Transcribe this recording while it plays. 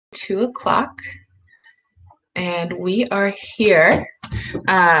2 o'clock, and we are here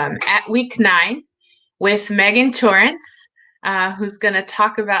at week 9 with Megan Torrance, who's going to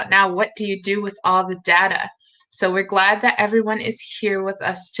talk about now what do you do with all the data. So we're glad that everyone is here with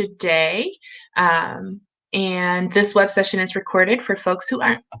us today, and this web session is recorded for folks who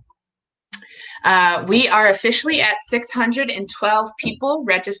aren't. We are officially at 612 people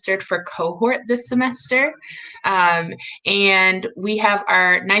registered for cohort this semester. And we have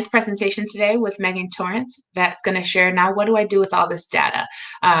our 9th presentation today with Megan Torrance that's going to share now what do I do with all this data.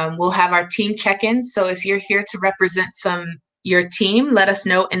 We'll have our team check-ins. So if you're here to represent your team, let us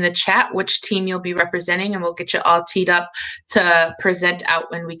know in the chat which team you'll be representing, and we'll get you all teed up to present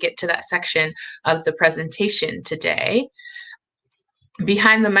out when we get to that section of the presentation today.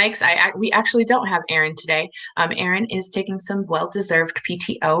 Behind the mics, we actually don't have Erin today. Erin is taking some well-deserved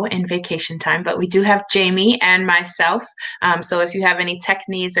PTO and vacation time, but we do have Jamie and myself. So if you have any tech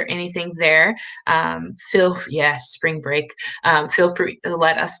needs or anything there, spring break, feel free to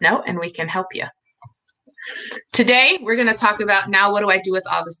let us know and we can help you. Today, we're going to talk about now what do I do with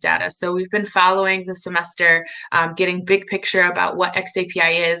all this data. So we've been following the semester, getting big picture about what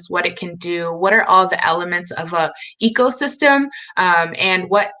xAPI is, what it can do, what are all the elements of a ecosystem, and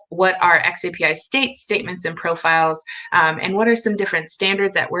what are xAPI statements, and profiles, and what are some different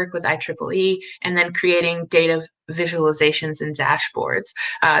standards that work with IEEE, and then creating data visualizations and dashboards.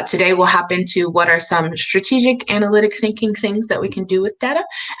 Today we'll hop into what are some strategic analytic thinking things that we can do with data.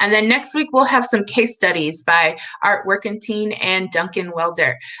 And then next week we'll have some case studies by Art Workentine and Duncan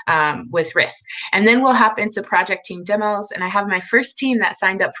Welder with risk. And then we'll hop into project team demos. And I have my first team that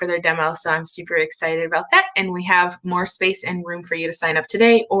signed up for their demo, so I'm super excited about that. And we have more space and room for you to sign up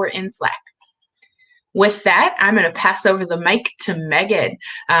today or in Slack. With that, I'm going to pass over the mic to Megan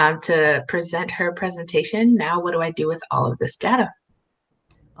to present her presentation. Now, what do I do with all of this data?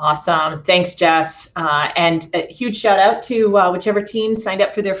 Awesome. Thanks, Jess. And a huge shout out to whichever team signed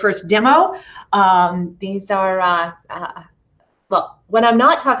up for their first demo. These are, well, when I'm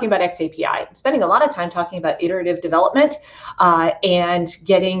not talking about xAPI, I'm spending a lot of time talking about iterative development and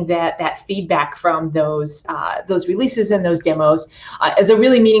getting that feedback from those releases and those demos as a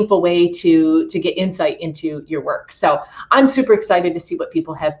really meaningful way to get insight into your work. So I'm super excited to see what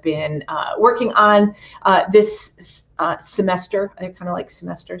people have been working on this semester. They're kind of like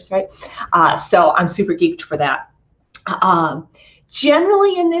semesters, right? So I'm super geeked for that.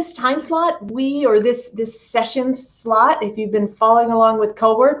 Generally in this time slot, this session slot, if you've been following along with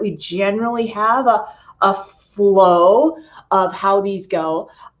cohort, we generally have a flow of how these go.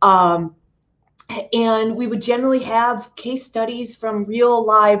 And we would generally have case studies from real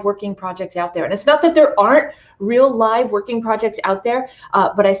live working projects out there. And it's not that there aren't real live working projects out there,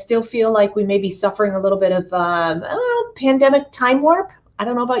 but I still feel like we may be suffering a little bit of, I don't know, pandemic time warp. I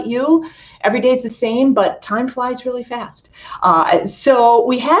don't know about you, every day's the same, but time flies really fast. So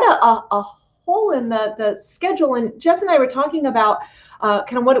we had a hole in the schedule, and Jess and I were talking about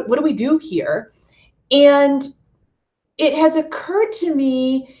kind of what do we do here? And it has occurred to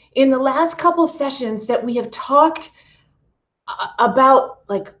me in the last couple of sessions that we have talked about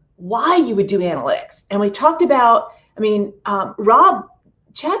like why you would do analytics. And we talked about, Rob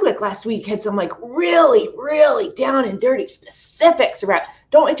Chadwick last week had some like really, really down and dirty specifics around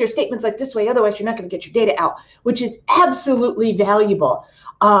don't enter statements like this way, otherwise you're not going to get your data out, which is absolutely valuable.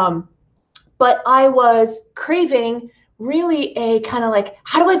 But I was craving really a kind of like,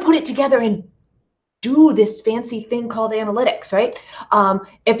 how do I put it together and do this fancy thing called analytics, right?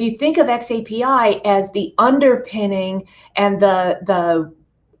 If you think of xAPI as the underpinning and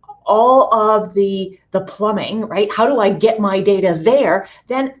all of the plumbing, right? How do I get my data there?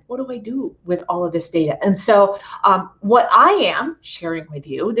 Then what do I do with all of this data? And so what I am sharing with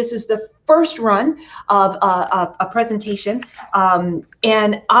you, this is the first run of a presentation,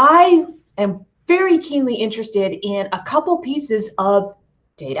 and I am very keenly interested in a couple pieces of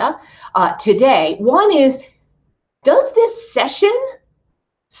data today. One is, does this session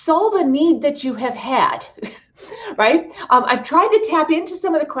solve a need that you have had? Right? I've tried to tap into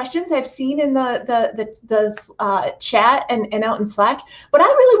some of the questions I've seen in the chat and out in Slack, but I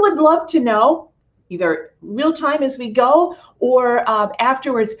really would love to know, either real time as we go or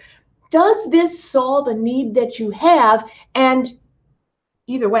afterwards, does this solve a need that you have? And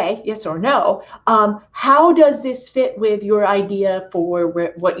either way, yes or no, how does this fit with your idea for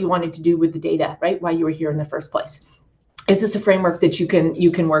what you wanted to do with the data, right? Why you were here in the first place? Is this a framework that you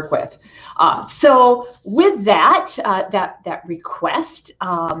can work with? So with that request,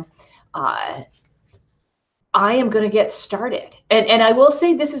 I am going to get started. And I will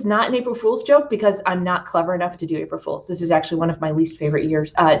say this is not an April Fool's joke because I'm not clever enough to do April Fool's. This is actually one of my least favorite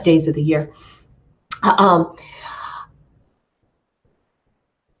days of the year.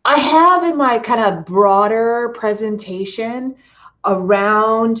 I have in my kind of broader presentation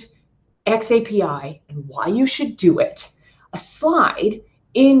around xAPI and why you should do it, a slide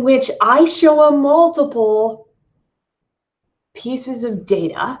in which I show a multiple pieces of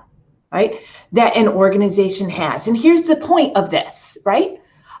data, right, that an organization has. And here's the point of this, right?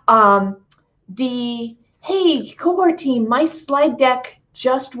 Hey, cohort team, my slide deck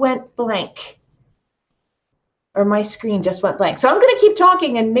just went blank. Or my screen just went blank. So I'm going to keep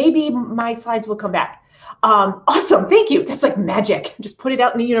talking and maybe my slides will come back. Awesome, thank you. That's like magic. Just put it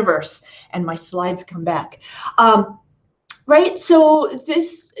out in the universe and my slides come back. Right, so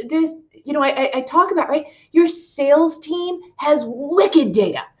this, you know, I talk about, right, your sales team has wicked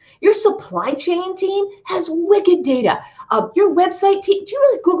data. Your supply chain team has wicked data. Your website team, do you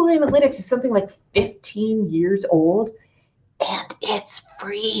realize Google Analytics is something like 15 years old and it's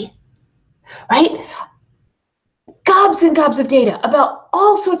free, right? Gobs and gobs of data about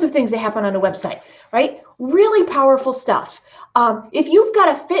all sorts of things that happen on a website, right? Really powerful stuff. If you've got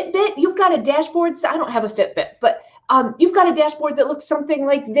a Fitbit, you've got a dashboard. I don't have a Fitbit, but you've got a dashboard that looks something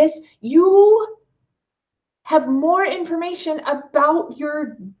like this. You have more information about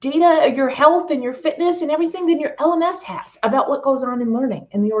your data, your health and your fitness and everything than your LMS has about what goes on in learning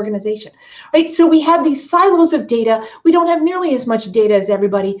in the organization, right? So we have these silos of data. We don't have nearly as much data as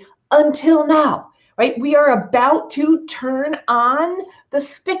everybody until now. Right? We are about to turn on the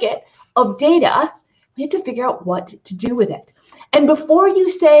spigot of data. We have to figure out what to do with it. And before you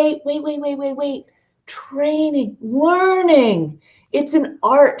say, wait, training, learning, it's an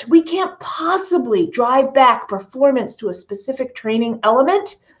art. We can't possibly drive back performance to a specific training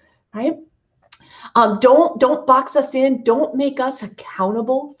element, right? Don't box us in. Don't make us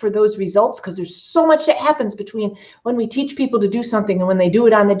accountable for those results because there's so much that happens between when we teach people to do something and when they do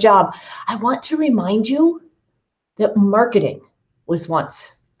it on the job. I want to remind you that marketing was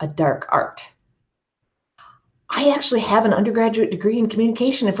once a dark art. I actually have an undergraduate degree in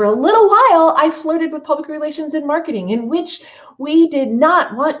communication, and for a little while, I flirted with public relations and marketing, in which we did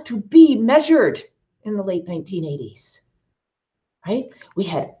not want to be measured in the late 1980s, right?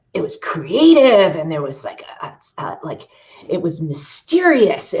 It was creative, and there was like it was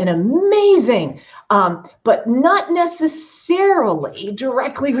mysterious and amazing, but not necessarily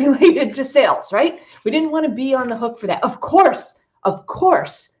directly related to sales, right? We didn't want to be on the hook for that. Of course,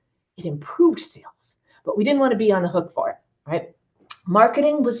 it improved sales, but we didn't want to be on the hook for it, right?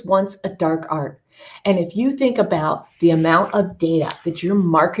 Marketing was once a dark art. And if you think about the amount of data that your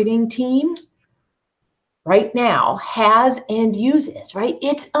marketing team right now has and uses, right?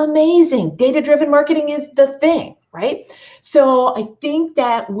 It's amazing. Data-driven marketing is the thing, right? So I think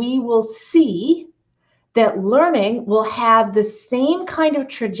that we will see that learning will have the same kind of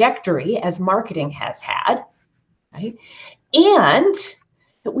trajectory as marketing has had, right? And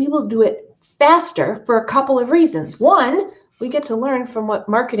that we will do it faster for a couple of reasons. One, we get to learn from what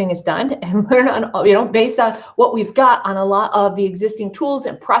marketing has done and learn on, based on what we've got on a lot of the existing tools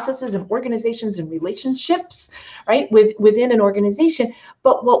and processes and organizations and relationships, right, within an organization.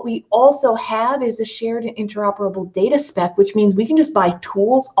 But what we also have is a shared and interoperable data spec, which means we can just buy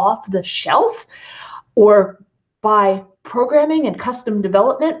tools off the shelf or buy programming and custom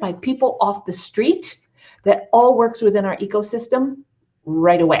development by people off the street that all works within our ecosystem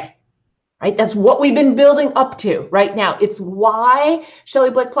right away. Right? That's what we've been building up to right now. It's why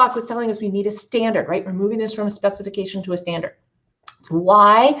Shelley Blake Clark was telling us we need a standard, right? We're moving this from a specification to a standard. It's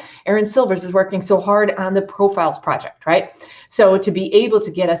why Aaron Silvers is working so hard on the profiles project, right? So to be able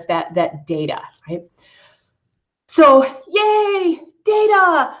to get us that data, right? So yay,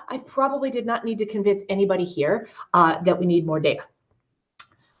 data. I probably did not need to convince anybody here that we need more data.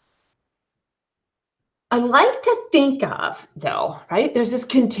 I like to think of, though, right? There's this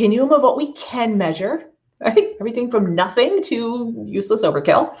continuum of what we can measure, right? Everything from nothing to useless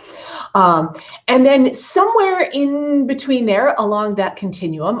overkill. And then somewhere in between there along that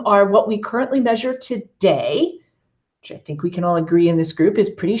continuum are what we currently measure today, which I think we can all agree in this group is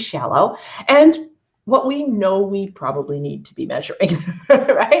pretty shallow, and what we know we probably need to be measuring,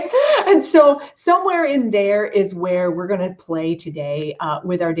 right? And so somewhere in there is where we're going to play today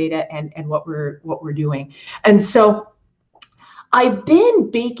with our data and what we're doing. And so I've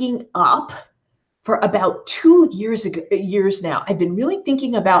been baking up for about 2 years now. I've been really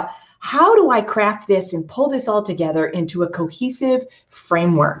thinking about how do I craft this and pull this all together into a cohesive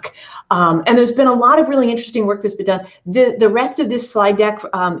framework? And there's been a lot of really interesting work that's been done. The rest of this slide deck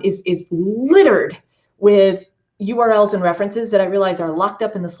is littered with URLs and references that I realize are locked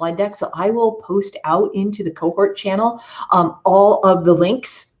up in the slide deck. So I will post out into the cohort channel all of the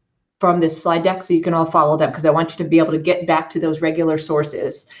links from this slide deck so you can all follow them, because I want you to be able to get back to those regular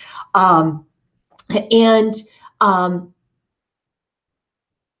sources. I've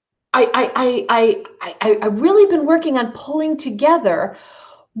really been working on pulling together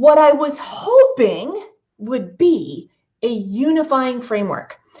what I was hoping would be a unifying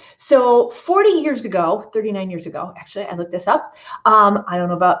framework. So 40 years ago, 39 years ago, actually, I looked this up. I don't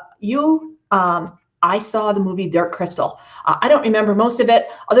know about you. I saw the movie Dark Crystal. I don't remember most of it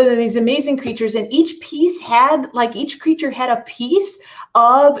other than these amazing creatures, and each creature had a piece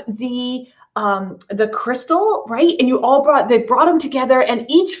of the crystal, right? And they brought them together, and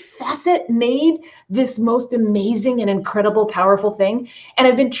each facet made this most amazing and incredible, powerful thing. And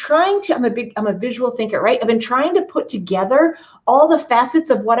I've been trying to, I'm a visual thinker, right? I've been trying to put together all the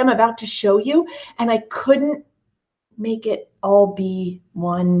facets of what I'm about to show you, and I couldn't make it all be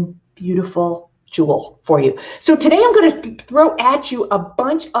one beautiful jewel for you. So today I'm going to throw at you a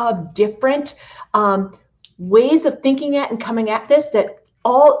bunch of different ways of thinking at and coming at this that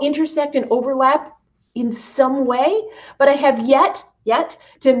all intersect and overlap in some way, but I have yet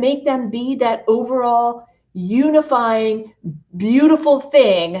to make them be that overall unifying, beautiful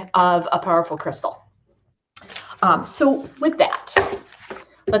thing of a powerful crystal. So with that,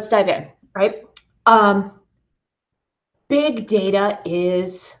 let's dive in, right? Big data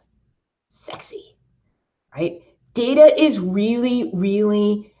is sexy, right? Data is really,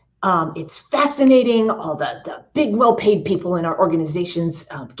 really, it's fascinating. All the big, well-paid people in our organizations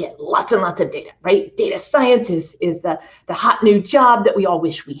get lots and lots of data, right? Data science is the hot new job that we all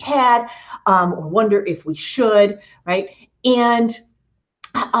wish we had, or wonder if we should, right? And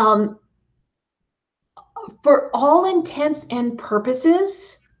for all intents and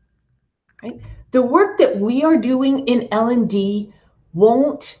purposes, right, the work that we are doing in L&D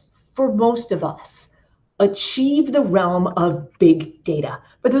won't, for most of us, achieve the realm of big data.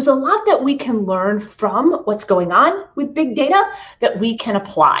 But there's a lot that we can learn from what's going on with big data that we can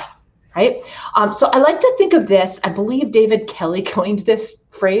apply, right? So I like to think of this, I believe David Kelly coined this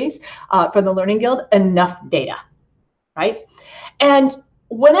phrase from the Learning Guild, enough data, right? And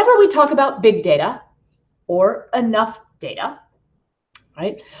whenever we talk about big data or enough data,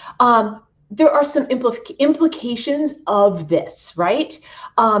 right, there are some implications of this, right?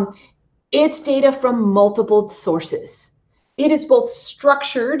 It's data from multiple sources. It is both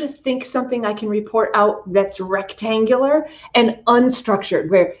structured, think something I can report out that's rectangular, and unstructured,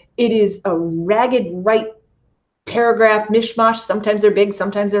 where it is a ragged right paragraph mishmash. Sometimes they're big,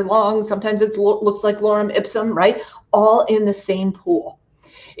 sometimes they're long, sometimes it looks like lorem ipsum, right? All in the same pool.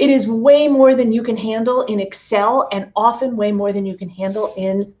 It is way more than you can handle in Excel, and often way more than you can handle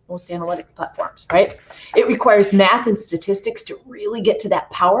in most analytics platforms, right? It requires math and statistics to really get to that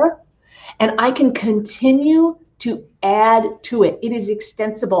power. And I can continue to add to it. It is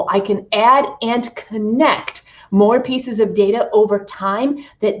extensible. I can add and connect more pieces of data over time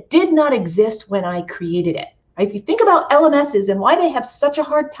that did not exist when I created it. If you think about LMSs and why they have such a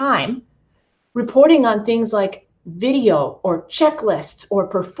hard time reporting on things like video or checklists or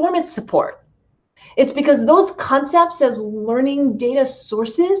performance support, it's because those concepts as learning data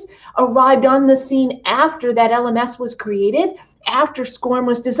sources arrived on the scene after that LMS was created, after SCORM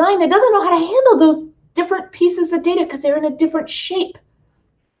was designed. It doesn't know how to handle those different pieces of data because they're in a different shape,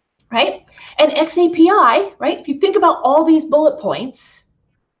 right? And xAPI, right? If you think about all these bullet points,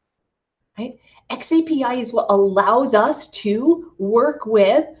 right? xAPI is what allows us to work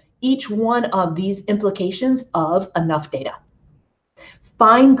with each one of these implications of enough data.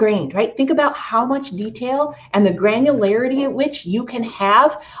 Fine-grained, right? Think about how much detail and the granularity at which you can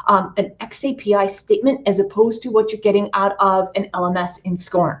have an xAPI statement as opposed to what you're getting out of an LMS in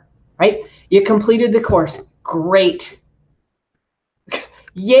SCORM, right? You completed the course. Great.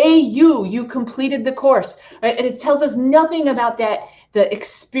 Yay, you completed the course, right? And it tells us nothing about the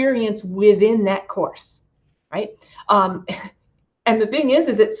experience within that course, right? And the thing is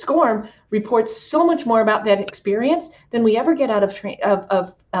that SCORM reports so much more about that experience than we ever get out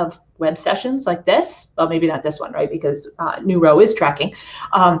of web sessions like this. Well, maybe not this one, right? Because New Row is tracking,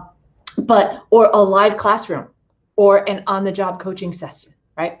 or a live classroom or an on-the-job coaching session,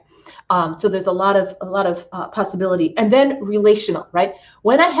 right? So there's a lot of possibility. And then relational, right?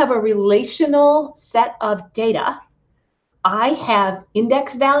 When I have a relational set of data, I have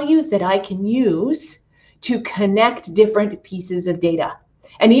index values that I can use to connect different pieces of data.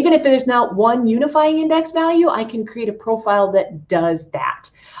 And even if there's not one unifying index value, I can create a profile that does that,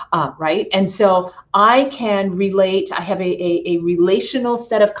 right? And so I can relate, I have a relational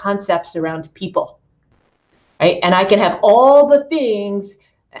set of concepts around people, right? And I can have all the things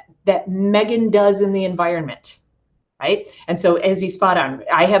that Megan does in the environment, right? And so as you spot on,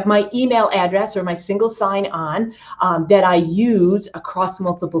 I have my email address or my single sign-on that I use across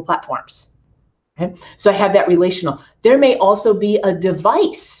multiple platforms. Okay? So I have that relational. There may also be a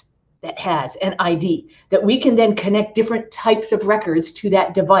device that has an ID that we can then connect different types of records to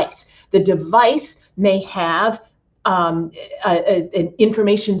that device. The device may have an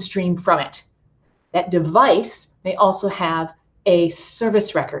information stream from it. That device may also have a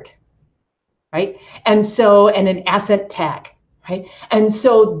service record, right? And so, and an asset tag, right? And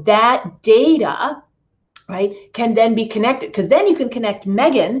so that data, right, can then be connected, because then you can connect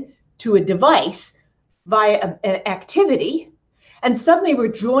Megan to a device via an activity, and suddenly we're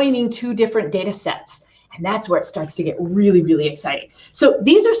joining two different data sets. And that's where it starts to get really, really exciting. So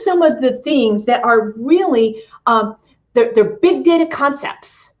these are some of the things that are really, they're big data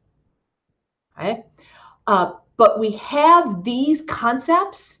concepts, right? But we have these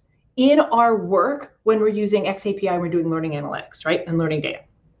concepts in our work when we're using xAPI, we're doing learning analytics, right, and learning data.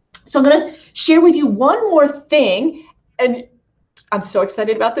 So I'm going to share with you one more thing, and I'm so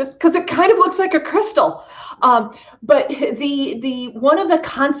excited about this because it kind of looks like a crystal. But the one of the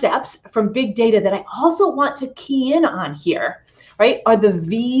concepts from big data that I also want to key in on here, right, are the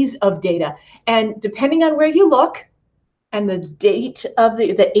V's of data. And depending on where you look and the date of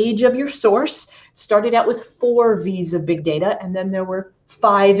the age of your source, started out with 4 V's of big data, and then there were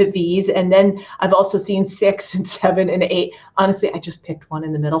 5 V's, and then I've also seen 6 and 7 and 8. Honestly, I just picked one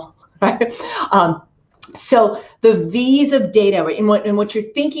in the middle, right? So the V's of data, right? And what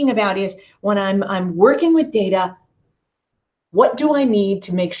you're thinking about is when I'm working with data, what do I need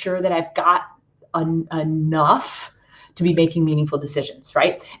to make sure that I've got enough to be making meaningful decisions,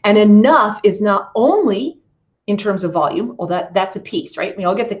 right? And enough is not only in terms of volume, well, that's a piece, right? We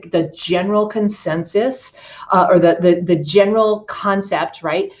all get the general consensus or the general concept,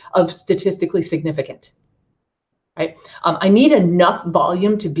 right, of statistically significant, right? I need enough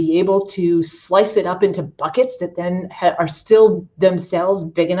volume to be able to slice it up into buckets that then are still themselves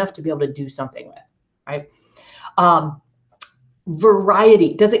big enough to be able to do something with, right?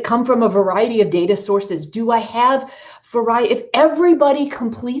 Variety. Does it come from a variety of data sources? Do I have variety? If everybody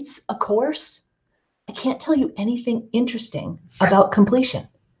completes a course, I can't tell you anything interesting about completion.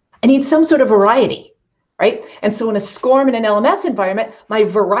 I need some sort of variety, right? And so in a SCORM and an LMS environment, my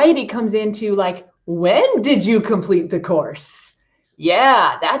variety comes into like, when did you complete the course?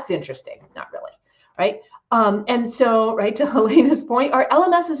 Yeah, that's interesting. Not really, right? And so, right, to Helena's point, our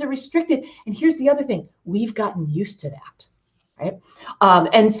LMSs are restricted. And here's the other thing. We've gotten used to that, right?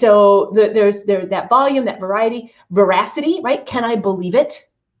 And so there's that volume, that variety, veracity, right? Can I believe it?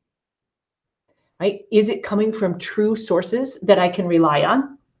 Right? Is it coming from true sources that I can rely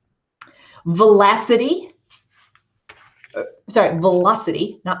on? Velocity,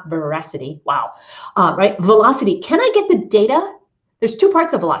 not veracity. Wow. Right? Velocity. Can I get the data? There's 2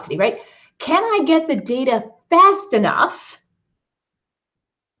 parts of velocity, right? Can I get the data fast enough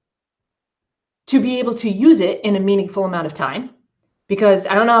to be able to use it in a meaningful amount of time? Because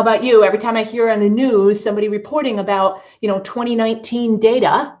I don't know about you, every time I hear on the news somebody reporting about, 2019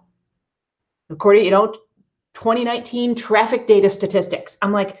 data, according, 2019 traffic data statistics.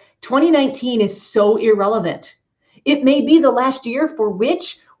 I'm like, 2019 is so irrelevant. It may be the last year for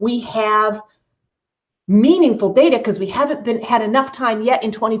which we have meaningful data because we haven't had enough time yet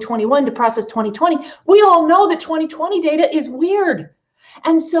in 2021 to process 2020. We all know that 2020 data is weird.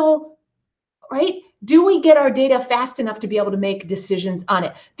 And so, right, do we get our data fast enough to be able to make decisions on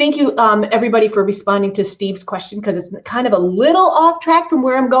it? Thank you, everybody, for responding to Steve's question, because it's kind of a little off track from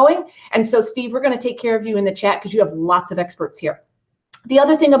where I'm going. And so, Steve, we're going to take care of you in the chat because you have lots of experts here. The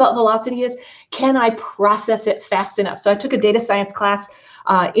other thing about velocity is, can I process it fast enough? So I took a data science class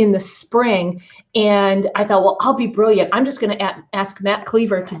in the spring, and I thought, well, I'll be brilliant. I'm just going to ask Matt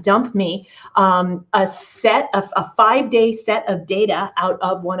Cleaver to dump me a 5-day set of data out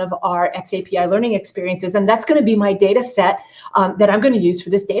of one of our xAPI learning experiences, and that's going to be my data set that I'm going to use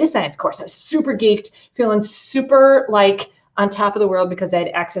for this data science course. I was super geeked, feeling super like on top of the world because I had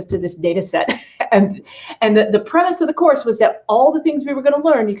access to this data set. and the premise of the course was that all the things we were going to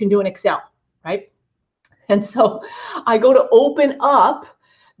learn, you can do in Excel, right? And so I go to open up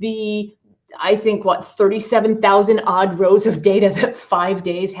I think, 37,000 odd rows of data that 5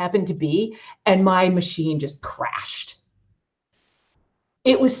 days happened to be, and my machine just crashed.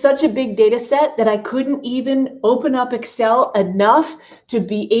 It was such a big data set that I couldn't even open up Excel enough to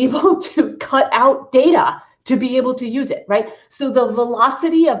be able to cut out data to be able to use it, right? So the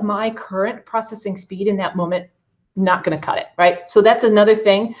velocity of my current processing speed in that moment not going to cut it, right? So that's another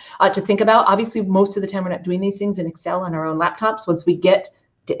thing to think about. Obviously, most of the time we're not doing these things in Excel on our own laptops once we get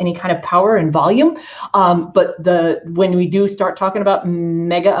to any kind of power and volume. But when we do start talking about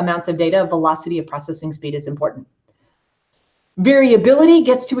mega amounts of data, velocity of processing speed is important. Variability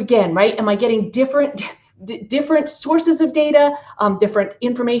gets to, again, right? Am I getting different sources of data, different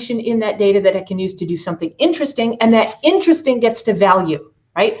information in that data that I can use to do something interesting, and that interesting gets to value,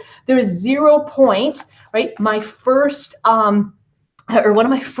 right? There is 0 point, right? My first, or one of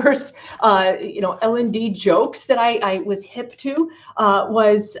my first, L&D jokes that I was hip to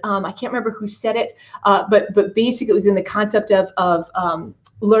was, I can't remember who said it, but basically it was in the concept of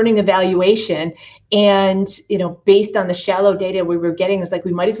learning evaluation, and based on the shallow data we were getting, it's like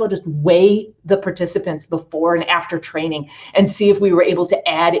we might as well just weigh the participants before and after training and see if we were able to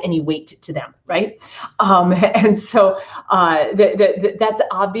add any weight to them, right? And so that's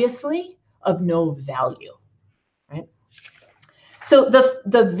obviously of no value, right? So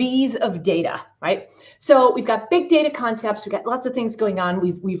the V's of data, right? So we've got big data concepts. We've got lots of things going on.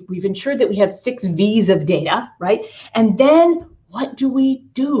 We've ensured that we have 6 V's of data, right? And then what do we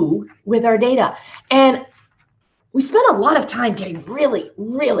do with our data? And we spend a lot of time getting really,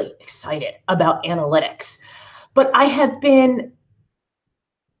 really excited about analytics. But I have been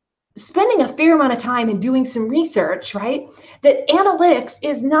spending a fair amount of time in doing some research, right? That analytics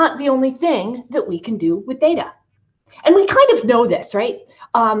is not the only thing that we can do with data. And we kind of know this, right?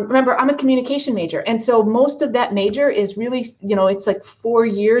 Remember, I'm a communication major. And so most of that major is really, it's like 4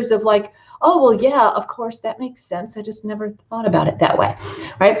 years of like, oh, well, yeah, of course, that makes sense. I just never thought about it that way,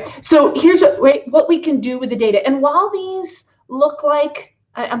 right? So here's what we can do with the data. And while these look like,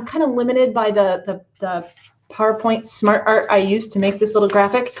 I'm kind of limited by the PowerPoint smart art I used to make this little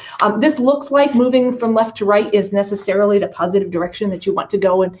graphic. This looks like moving from left to right is necessarily the positive direction that you want to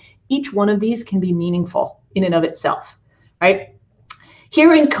go. And each one of these can be meaningful in and of itself, right?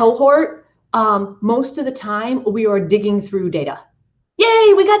 Here in Cohort, most of the time we are digging through data.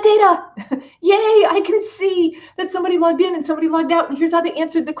 Yay, we got data. Yay, I can see that somebody logged in and somebody logged out, and here's how they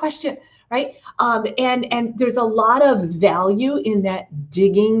answered the question, right? And there's a lot of value in that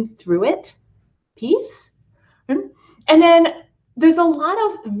digging through it piece. And then there's a lot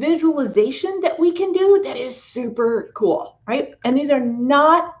of visualization that we can do that is super cool, right? And these are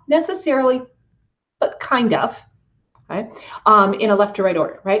not necessarily, but kind of, right? In a left to right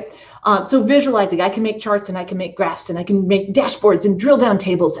order, right? So visualizing, I can make charts and I can make graphs and I can make dashboards and drill down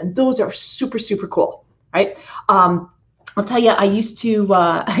tables, and those are super, super cool, right? I'll tell you, I used to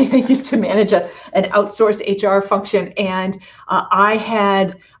manage an outsourced HR function, and I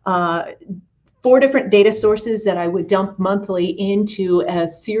had 4 different data sources that I would dump monthly into a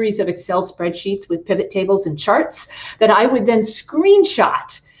series of Excel spreadsheets with pivot tables and charts that I would then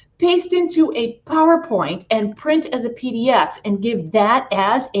screenshot, paste into a PowerPoint, and print as a PDF and give that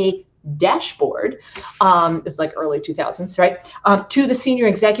as a dashboard. It's like early 2000s, right? To the senior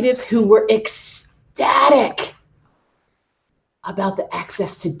executives who were ecstatic about the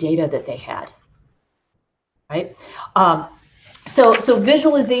access to data that they had, right? So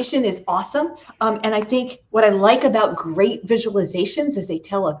visualization is awesome. And I think what I like about great visualizations is they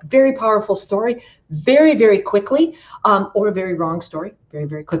tell a very powerful story very, very quickly, or a very wrong story very,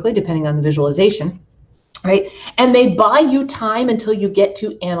 very quickly, depending on the visualization, right? And they buy you time until you get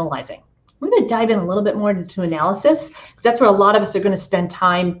to analyzing. We're going to dive in a little bit more into analysis, because that's where a lot of us are going to spend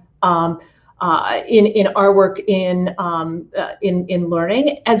time in our work in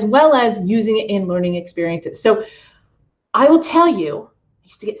learning, as well as using it in learning experiences. So I will tell you, I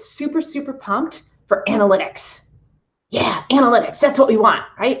used to get super, super pumped for analytics. Yeah, analytics, that's what we want,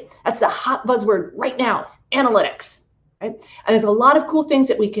 right? That's the hot buzzword right now, it's analytics, right? And there's a lot of cool things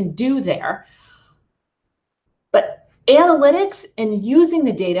that we can do there. But analytics and using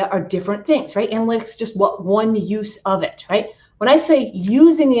the data are different things, right? Analytics is just one use of it, right? When I say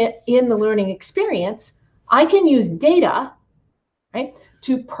using it in the learning experience, I can use data, right,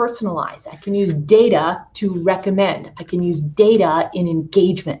 to personalize. I can use data to recommend. I can use data in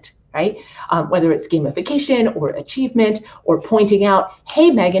engagement, right? Whether it's gamification or achievement or pointing out, hey,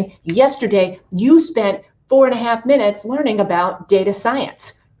 Megan, yesterday you spent 4.5 minutes learning about data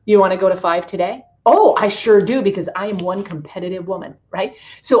science. You want to go to 5 today? Oh, I sure do, because I am one competitive woman, right?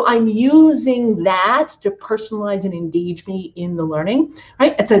 So I'm using that to personalize and engage me in the learning,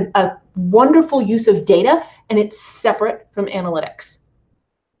 right? It's a wonderful use of data, and it's separate from analytics.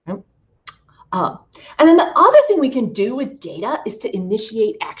 And then the other thing we can do with data is to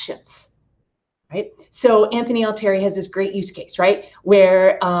initiate actions, right? So Anthony Altieri has this great use case, right?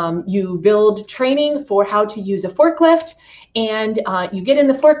 Where you build training for how to use a forklift, and you get in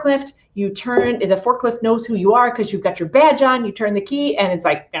the forklift, You turn, the forklift knows who you are because you've got your badge on, you turn the key, and it's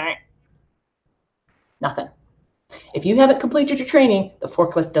like, nothing. If you haven't completed your training, the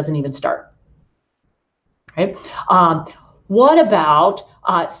forklift doesn't even start. Right? What about,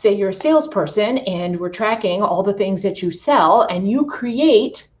 say you're a salesperson and we're tracking all the things that you sell, and you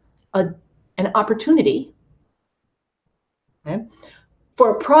create an opportunity, okay,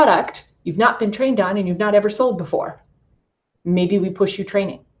 for a product you've not been trained on and you've not ever sold before. Maybe we push you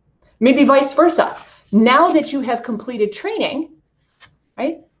training. Maybe vice versa. Now that you have completed training,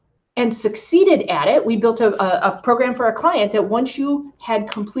 right, and succeeded at it, we built a program for a client that once you had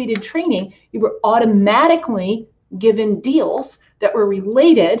completed training, you were automatically given deals that were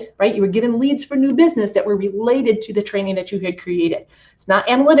related, right? You were given leads for new business that were related to the training that you had created. It's not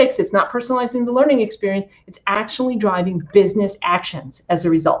analytics. It's not personalizing the learning experience. It's actually driving business actions as a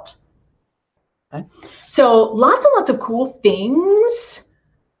result. Okay? So lots and lots of cool things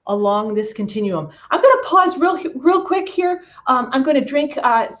along this continuum. I'm going to pause real quick here. I'm going to drink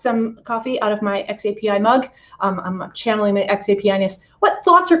some coffee out of my xAPI mug. I'm channeling my xAPI-ness. What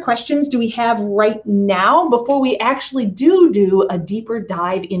thoughts or questions do we have right now before we actually do a deeper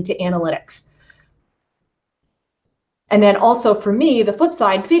dive into analytics? And then also for me, the flip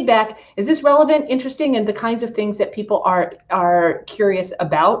side, feedback, is this relevant, interesting, and the kinds of things that people are curious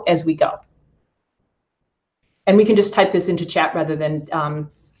about as we go? And we can just type this into chat rather than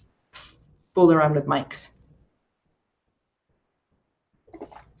fool around with mics.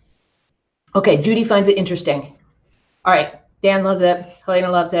 Okay, Judy finds it interesting. All right, Dan loves it,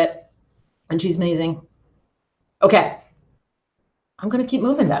 Helena loves it, and she's amazing. Okay, I'm gonna keep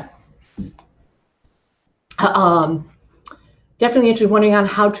moving then. Definitely interested, wondering on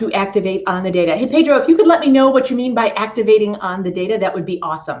how to activate on the data. Hey, Pedro, if you could let me know what you mean by activating on the data, that would be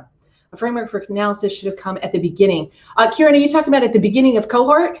awesome. A framework for analysis should have come at the beginning. Kieran, are you talking about at the beginning of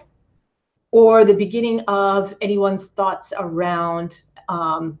cohort or the beginning of anyone's thoughts around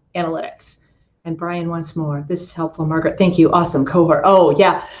analytics? And Brian once more, this is helpful. Margaret, thank you. Awesome. Cohort. Oh,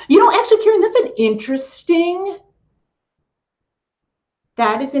 yeah. You know, actually, Kieran, that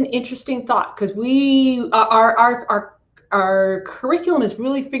is an interesting thought, because our curriculum is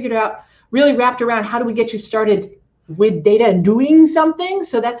really wrapped around how do we get you started with data and doing something.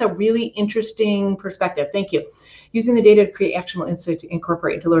 So that's a really interesting perspective. Thank you. Using the data to create actionable insights to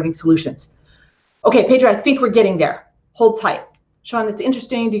incorporate into learning solutions. Okay, Pedro, I think we're getting there. Hold tight. Sean, it's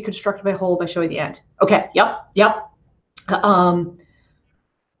interesting, deconstructed by whole by showing the end. Okay, yep.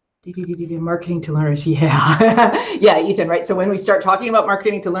 Marketing to learners, yeah. Yeah, Ethan, right? So when we start talking about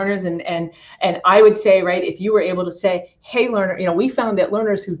marketing to learners, and I would say, right, if you were able to say, hey, learner, you know, we found that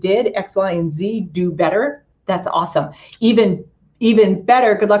learners who did X, Y, and Z do better, that's awesome. Even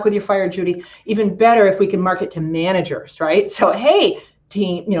better, good luck with your fire, Judy. Even better if we can market to managers, right? So, hey,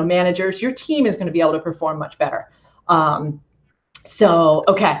 team, you know, managers, your team is going to be able to perform much better. So,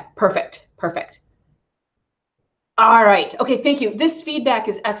 okay, perfect. All right, okay, thank you. This feedback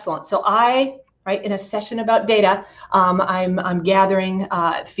is excellent. So right, in a session about data, I'm gathering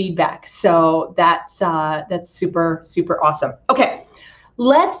feedback. So that's super awesome. Okay,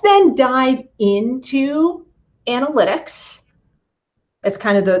 let's then dive into analytics. That's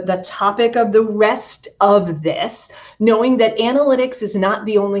kind of the topic of the rest of this, knowing that analytics is not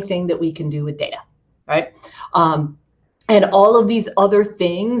the only thing that we can do with data, right? And all of these other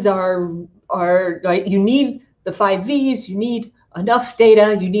things are right, you need the 5 V's, you need enough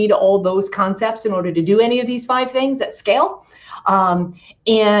data, you need all those concepts in order to do any of these 5 things at scale. And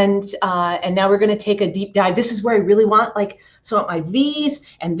now we're going to take a deep dive. This is where I really want, like, so my V's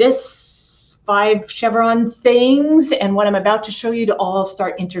and this 5 chevron things and what I'm about to show you to all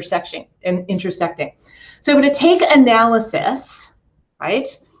start intersecting. So I'm going to take analysis, right?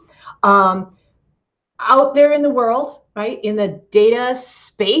 Out there in the world, right, in the data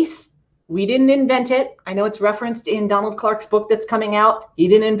space. We didn't invent it. I know it's referenced in Donald Clark's book that's coming out. He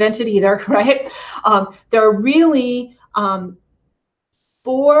didn't invent it either, right? There are really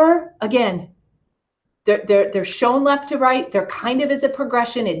 4, again, they're shown left to right. They're kind of as a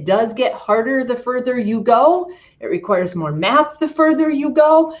progression. It does get harder the further you go. It requires more math the further you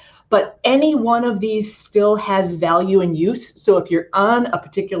go. But any one of these still has value and use. So if you're on a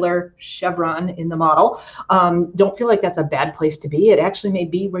particular chevron in the model, don't feel like that's a bad place to be. It actually may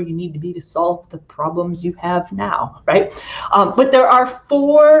be where you need to be to solve the problems you have now, right? But there are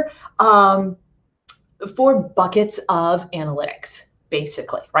 4 buckets of analytics,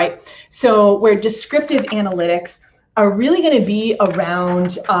 basically, right? So where descriptive analytics are really going to be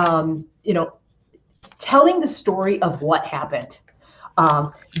around, you know, telling the story of what happened.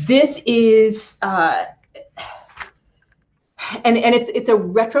 This is and it's a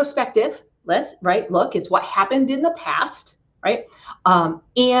retrospective list, right? Look, it's what happened in the past, right?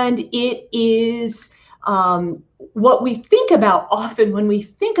 And it is what we think about often when we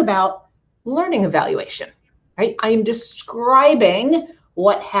think about learning evaluation, right? I am describing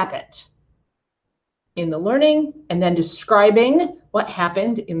what happened in the learning and then describing what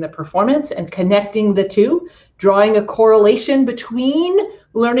happened in the performance and connecting the two. Drawing a correlation between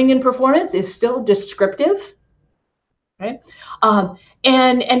learning and performance is still descriptive, right?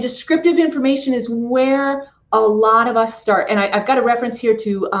 And descriptive information is where a lot of us start. And I've got a reference here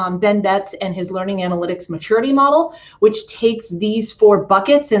to Ben Betts and his learning analytics maturity model, which takes these 4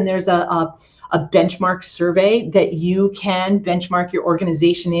 buckets, and there's a benchmark survey that you can benchmark your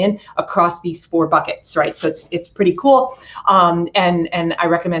organization in across these 4 buckets, right? So it's pretty cool, and I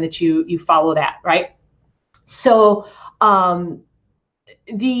recommend that you follow that, right? So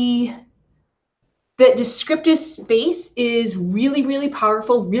the descriptive space is really, really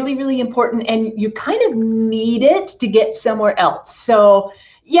powerful, really, really important, and you kind of need it to get somewhere else. So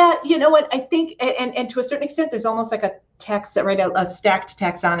yeah, you know what, I think, and to a certain extent, there's almost like a text, right, a stacked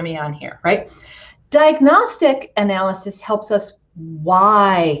taxonomy on here, right? Diagnostic analysis helps us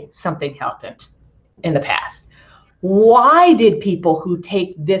why something happened in the past. Why did people who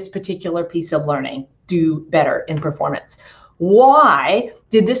take this particular piece of learning do better in performance? Why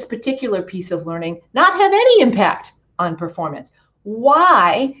did this particular piece of learning not have any impact on performance?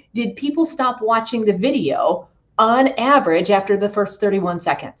 Why did people stop watching the video on average after the first 31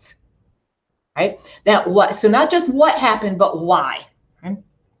 seconds? Right? So not just what happened, but why. Right?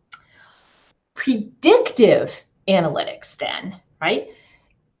 Predictive analytics then, right,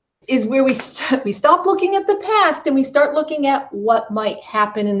 is where we stop looking at the past and we start looking at what might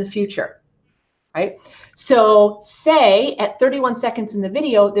happen in the future. Right? So say at 31 seconds in the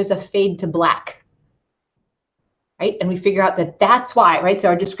video, there's a fade to black, right? And we figure out that that's why, right? So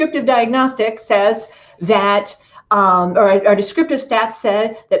our descriptive diagnostic says that, or our descriptive stats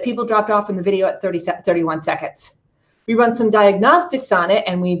said that people dropped off in the video at 31 seconds. We run some diagnostics on it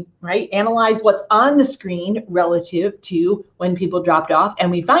and we, right, analyze what's on the screen relative to when people dropped off. And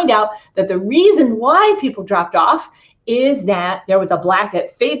we find out that the reason why people dropped off is that there was a black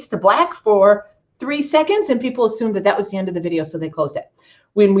that fades to black for 3 seconds, and people assumed that that was the end of the video, so they closed it.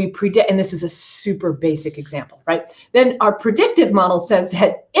 When we predict, and this is a super basic example, right? Then our predictive model says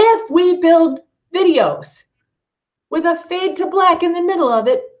that if we build videos with a fade to black in the middle of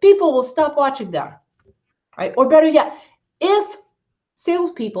it, people will stop watching them, right? Or better yet, if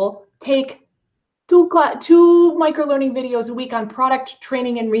salespeople take two micro-learning videos a week on product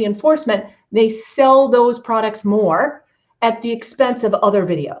training and reinforcement, they sell those products more at the expense of other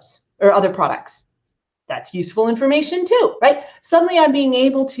videos or other products. That's useful information too, right? Suddenly I'm being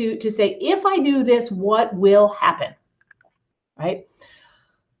able to say, if I do this, what will happen, right?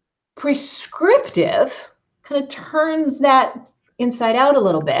 Prescriptive kind of turns that inside out a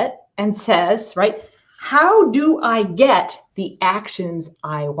little bit and says, right, how do I get the actions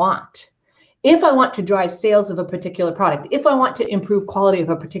I want? If I want to drive sales of a particular product, if I want to improve quality of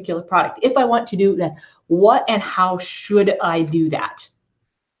a particular product, if I want to do that, what and how should I do that,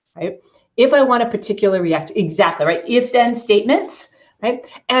 right? If I want a particular react, exactly, right? If then statements, right?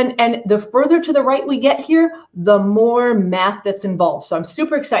 And the further to the right we get here, the more math that's involved. So I'm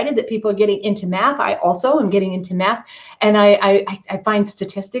super excited that people are getting into math. I also am getting into math, and I find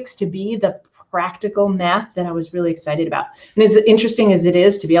statistics to be the practical math that I was really excited about. And as interesting as it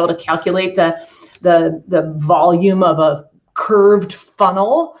is to be able to calculate the volume of a curved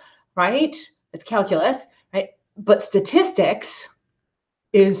funnel, right? It's calculus, right? But statistics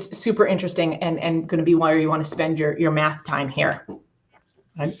is super interesting and going to be where you want to spend your math time here.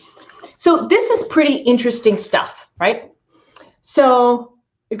 Right? So this is pretty interesting stuff, right? So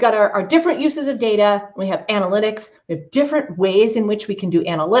we've got our different uses of data. We have analytics. We have different ways in which we can do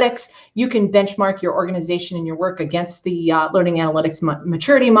analytics. You can benchmark your organization and your work against the learning analytics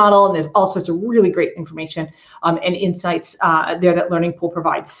maturity model. And there's all sorts of really great information and insights there that Learning Pool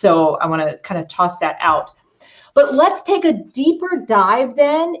provides. So I want to kind of toss that out. But let's take a deeper dive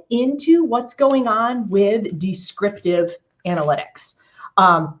then into what's going on with descriptive analytics.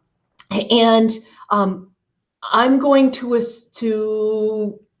 I'm going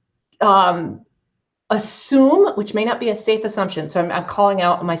to assume, which may not be a safe assumption, so I'm calling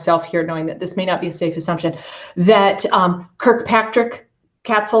out myself here knowing that this may not be a safe assumption, that Kirkpatrick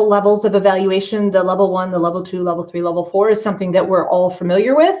Katzel levels of evaluation, the level 1, the level 2, level 3, level 4 is something that we're all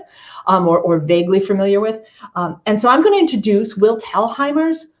familiar with or vaguely familiar with. And so I'm going to introduce Will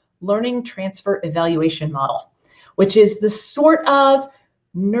Thalheimer's learning transfer evaluation model, which is the sort of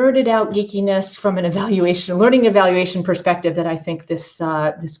nerded out geekiness from an learning evaluation perspective that I think this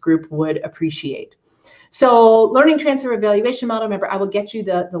group would appreciate. So learning transfer evaluation model, remember, I will get you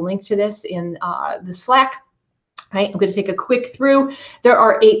the link to this in the Slack. Right, I'm going to take a quick through. There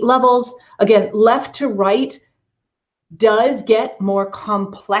are 8 levels. Again, left to right does get more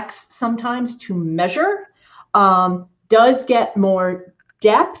complex sometimes to measure, does get more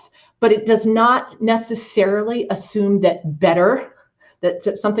depth, but it does not necessarily assume that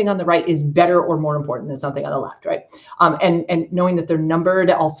that something on the right is better or more important than something on the left, right? And knowing that they're numbered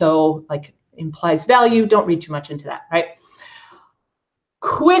also like implies value. Don't read too much into that, right?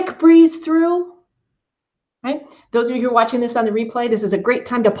 Quick breeze through, right? Those of you who are watching this on the replay, this is a great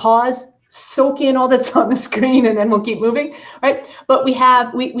time to pause, soak in all that's on the screen, and then we'll keep moving, right? But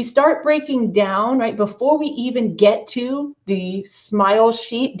we start breaking down, right? Before we even get to the smile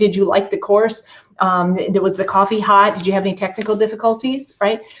sheet, did you like the course? Was the coffee hot? Did you have any technical difficulties,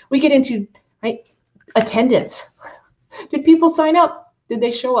 right? We get into, right, attendance. Did people sign up? Did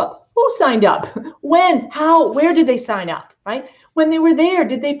they show up? Who signed up? When? How? Where did they sign up, right? When they were there,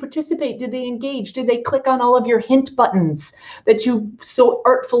 did they participate? Did they engage? Did they click on all of your hint buttons that you so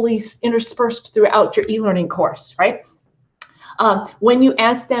artfully interspersed throughout your e-learning course, right? When you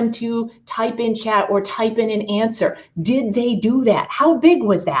asked them to type in chat or type in an answer, did they do that? How big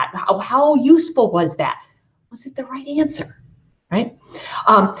was that? How useful was that? Was it the right answer, right?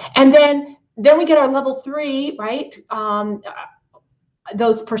 And then we get our level 3, right?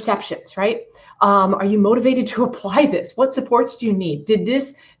 Those perceptions, right? Are you motivated to apply this? What supports do you need? Did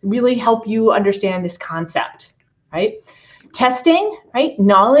this really help you understand this concept, right? Testing, right?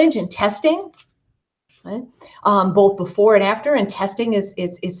 Knowledge and testing, right? Both before and after, and testing is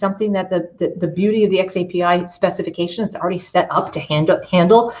something that the beauty of the xAPI specification, it's already set up to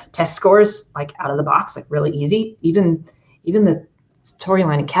handle test scores like out of the box, like really easy. Even the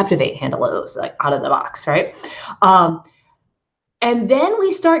Storyline and Captivate handle those like out of the box, right? And then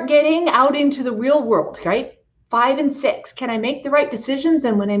we start getting out into the real world, right? 5 and 6, can I make the right decisions?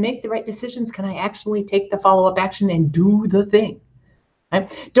 And when I make the right decisions, can I actually take the follow-up action and do the thing?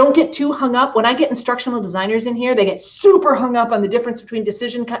 Right? Don't get too hung up. When I get instructional designers in here, they get super hung up on the difference between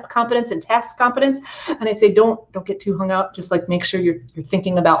decision competence and task competence. And I say, don't get too hung up. Just like make sure you're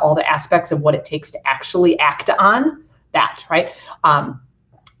thinking about all the aspects of what it takes to actually act on that, right?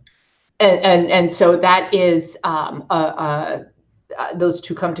 And so that is those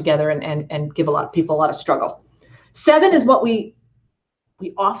two come together and give a lot of people a lot of struggle. 7 is what we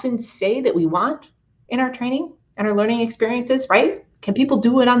often say that we want in our training and our learning experiences, right? Can people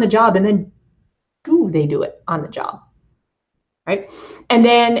do it on the job? And then do they do it on the job, right? And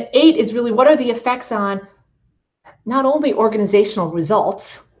then 8 is really what are the effects on not only organizational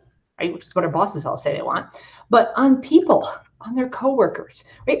results, right, which is what our bosses all say they want, but on people, on their coworkers,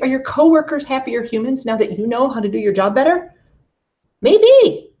 right? Are your coworkers happier humans now that you know how to do your job better?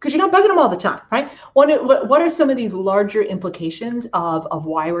 Maybe, because you're not bugging them all the time, right? What are some of these larger implications of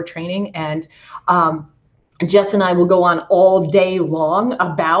why we're training? And Jess and I will go on all day long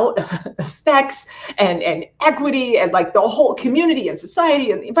about effects and equity and like the whole community and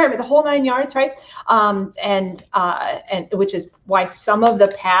society and the environment, the whole 9 yards, right? And which is why some of the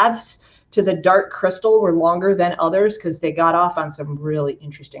paths to the dark crystal were longer than others, because they got off on some really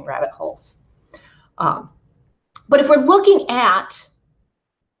interesting rabbit holes. But if we're looking at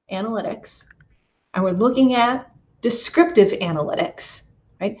analytics and we're looking at descriptive analytics,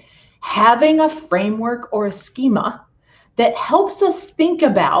 right? Having a framework or a schema that helps us think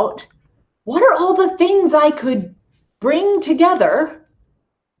about what are all the things I could bring together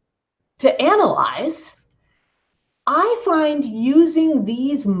to analyze, I find using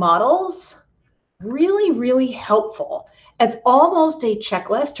these models really, really helpful as almost a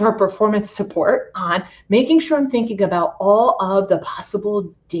checklist or performance support on making sure I'm thinking about all of the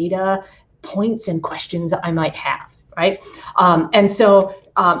possible data points and questions I might have, right? And so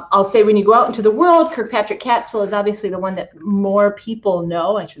I'll say when you go out into the world, Kirkpatrick Katzel is obviously the one that more people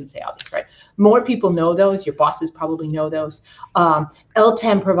know. I shouldn't say obvious, right? More people know those. Your bosses probably know those.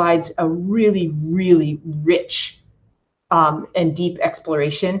 LTEM provides a really, really rich and deep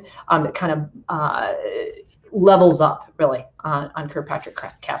exploration that kind of levels up really on Kirkpatrick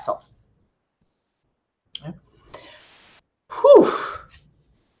Katzel. Okay. Whew.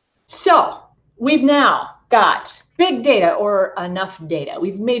 So we've now got big data or enough data.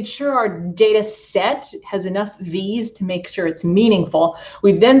 We've made sure our data set has enough V's to make sure it's meaningful.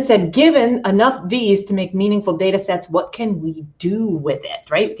 We've then said, given enough V's to make meaningful data sets, what can we do with it,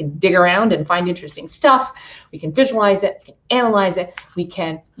 right? We can dig around and find interesting stuff. We can visualize it, we can analyze it, we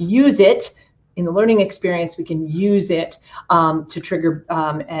can use it in the learning experience, we can use it to trigger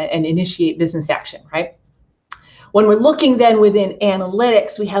and initiate business action, right? When we're looking then within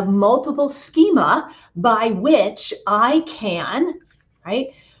analytics, we have multiple schema by which I can, right,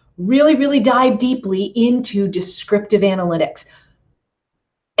 really dive deeply into descriptive analytics.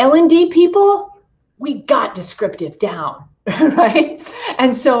 L&D people, we got descriptive down, right?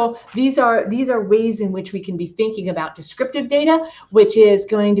 And so these are ways in which we can be thinking about descriptive data, which is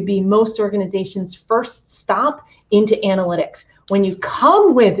going to be most organizations' first stop into analytics. When you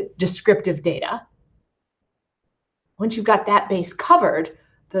come with descriptive data, once you've got that base covered,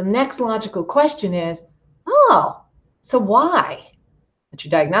 the next logical question is, oh, so why? That's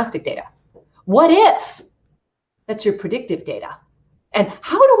your diagnostic data. What if? That's your predictive data. And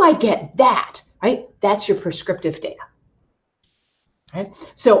how do I get that, right? That's your prescriptive data. Right?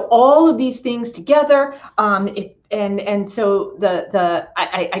 So all of these things together, and so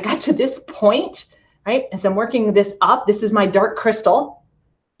I got to this point, right? As I'm working this up, this is my dark crystal,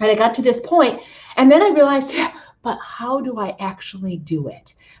 and I got to this point, and then I realized, yeah, but how do I actually do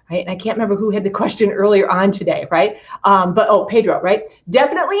it, right? And I can't remember who had the question earlier on today, right? But Pedro, right?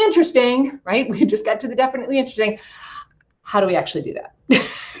 Definitely interesting, right? We just got to the definitely interesting. How do we actually do that?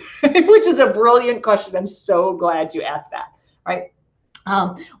 Which is a brilliant question. I'm so glad you asked that, right?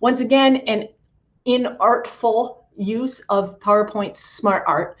 Once again, an inartful use of PowerPoint's smart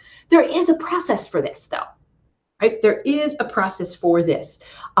art. There is a process for this, though, right? There is a process for this.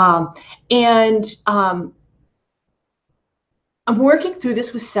 I'm working through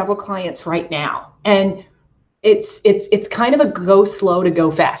this with several clients right now, and it's kind of a go slow to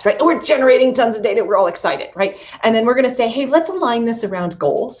go fast, right? We're generating tons of data, we're all excited, right? And then we're going to say, hey, let's align this around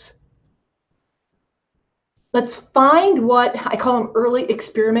goals. Let's find what I call them early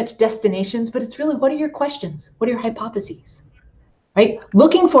experiment destinations, but it's really, what are your questions? What are your hypotheses, right?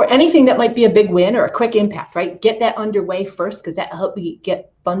 Looking for anything that might be a big win or a quick impact, right? Get that underway first, because that helps me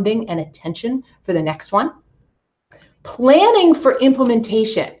get funding and attention for the next one. Planning for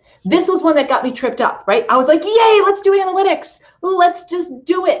implementation. This was one that got me tripped up, right? I was like, yay, let's do analytics. Let's just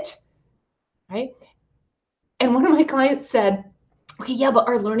do it, right? And one of my clients said, okay, yeah, but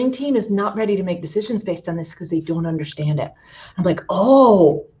our learning team is not ready to make decisions based on this because they don't understand it. I'm like,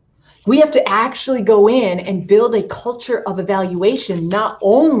 oh, we have to actually go in and build a culture of evaluation, not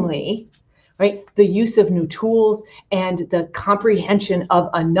only, right, the use of new tools and the comprehension of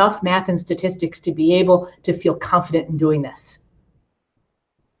enough math and statistics to be able to feel confident in doing this.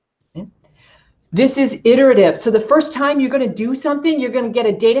 Okay. This is iterative. So the first time you're going to do something, you're going to get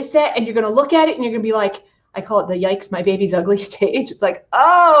a data set and you're going to look at it and you're going to be like, I call it the yikes, my baby's ugly stage. It's like,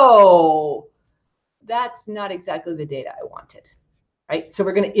 oh, that's not exactly the data I wanted, right? So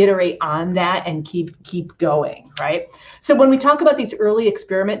we're going to iterate on that and keep going, right? So when we talk about these early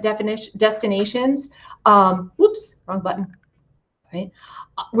experiment destinations, whoops, wrong button, right?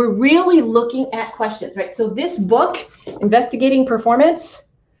 We're really looking at questions, right? So this book, Investigating Performance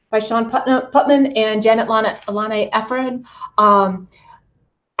by Sean Putman and Janet Lana Efron,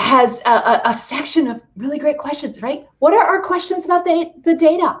 has a section of really great questions, right? What are our questions about the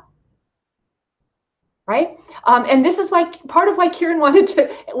data, right? And this is why part of why Kieran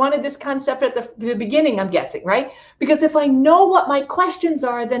wanted this concept at the beginning, I'm guessing, right? Because if I know what my questions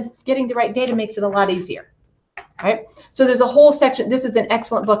are, then getting the right data makes it a lot easier, right? So there's a whole section. This is an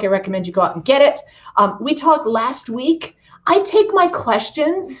excellent book. I recommend you go out and get it. We talked last week. I take my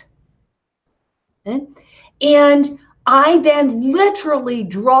questions, and I then literally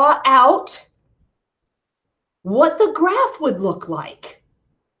draw out what the graph would look like.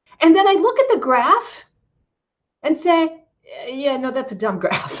 And then I look at the graph and say, yeah, no, that's a dumb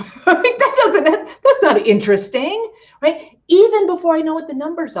graph. That's not interesting, right? Even before I know what the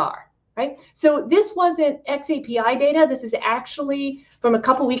numbers are, right? So this wasn't xAPI data. This is actually from a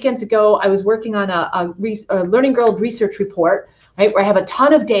couple weekends ago. I was working on a Learning World research report, right, where I have a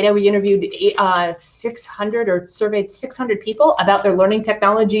ton of data. We interviewed 600 or surveyed 600 people about their learning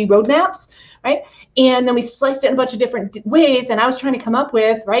technology roadmaps, right? And then we sliced it in a bunch of different ways. And I was trying to come up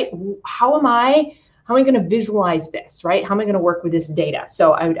with, right, how am I going to visualize this, right? How am I going to work with this data?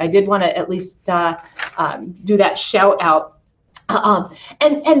 So I did want to at least do that shout out.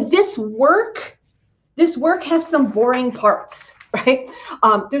 And this work has some boring parts, right?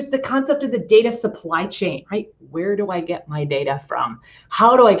 There's the concept of the data supply chain, right? Where do I get my data from?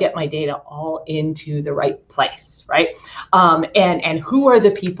 How do I get my data all into the right place, right? And who are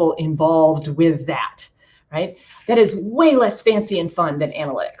the people involved with that, right? That is way less fancy and fun than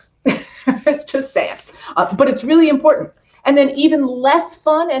analytics. Just saying. But it's really important. And then even less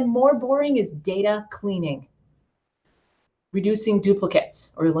fun and more boring is data cleaning. reducing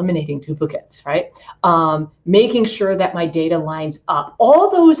duplicates or eliminating duplicates, right? Making sure that my data lines up. All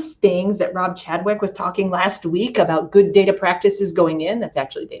those things that Rob Chadwick was talking last week about good data practices going in, that's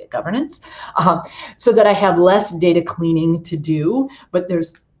actually data governance, so that I have less data cleaning to do, but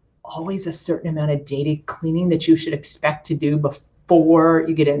there's always a certain amount of data cleaning that you should expect to do before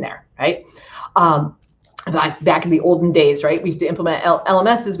you get in there, right? Back in the olden days, right? We used to implement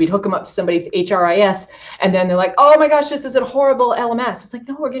LMSs. We'd hook them up to somebody's HRIS, and then they're like, "Oh my gosh, this is a horrible LMS." It's like,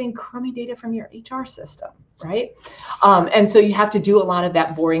 no, we're getting crummy data from your HR system, right? And so you have to do a lot of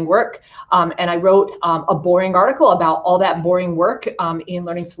that boring work. And I wrote a boring article about all that boring work in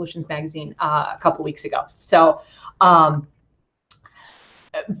Learning Solutions Magazine a couple weeks ago. So,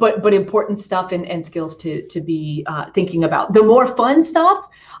 but important stuff and skills to be thinking about. The more fun stuff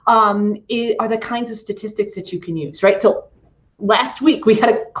are the kinds of statistics that you can use, right? So last week we had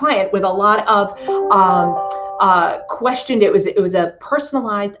a client with a lot of questioned. It was a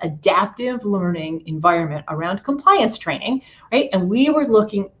personalized adaptive learning environment around compliance training, right? And we were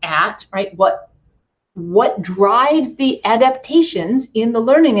looking at, right, what drives the adaptations in the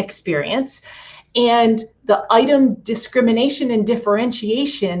learning experience and the item discrimination and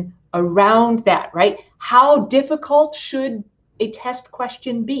differentiation around that, right? How difficult should a test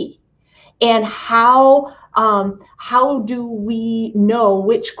question be? And how do we know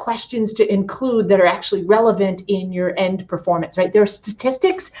which questions to include that are actually relevant in your end performance, right? There are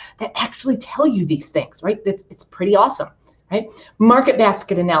statistics that actually tell you these things, right? It's pretty awesome, right? Market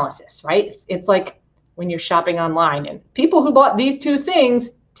basket analysis, right? It's like when you're shopping online and people who bought these two things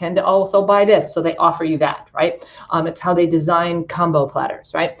tend to also buy this, so they offer you that, right? It's how they design combo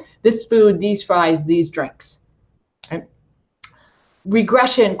platters, right? This food, these fries, these drinks, right?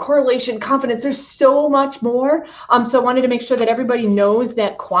 Regression, correlation, confidence, there's so much more. So I wanted to make sure that everybody knows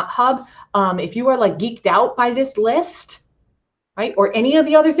that QuantHub, if you are like geeked out by this list, right, or any of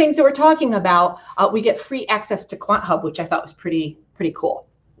the other things that we're talking about, we get free access to QuantHub, which I thought was pretty cool.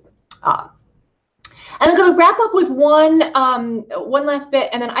 And I'm going to wrap up with one last bit,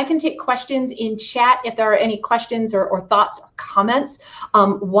 and then I can take questions in chat if there are any questions or thoughts or comments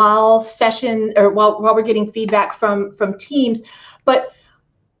while we're getting feedback from teams. But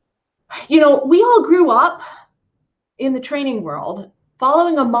you know, we all grew up in the training world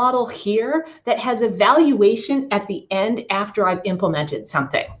following a model here that has evaluation at the end after I've implemented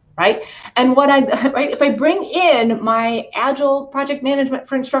something. Right. And if I bring in my Agile project management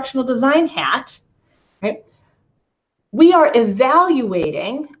for instructional design hat, right, we are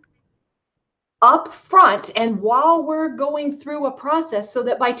evaluating up front and while we're going through a process so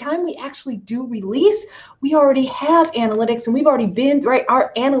that by the time we actually do release, we already have analytics and we've already been, right,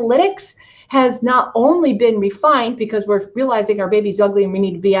 our analytics has not only been refined because we're realizing our baby's ugly and we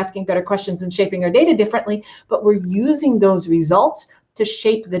need to be asking better questions and shaping our data differently, but we're using those results to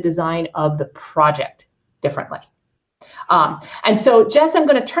shape the design of the project differently. And so, Jess, I'm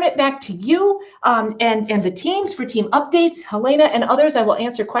going to turn it back to you and the teams for team updates. Helena and others, I will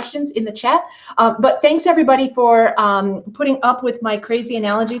answer questions in the chat. But thanks, everybody, for putting up with my crazy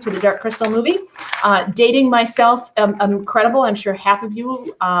analogy to the Dark Crystal movie. Dating myself, incredible. I'm sure half of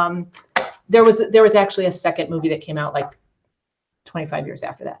you, there was actually a second movie that came out like 25 years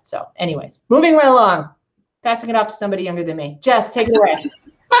after that. So anyways, moving right along, passing it off to somebody younger than me. Jess, take it away.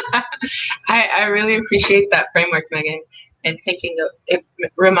 I really appreciate that framework, Megan, and thinking of it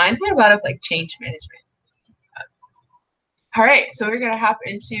reminds me a lot of like change management. All right, so we're gonna hop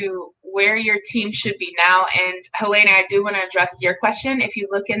into where your team should be now. And Helena, I do want to address your question. If you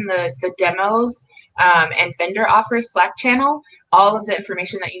look in the demos and vendor offers Slack channel, all of the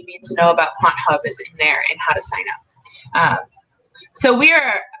information that you need to know about QuantHub is in there and how to sign up. So we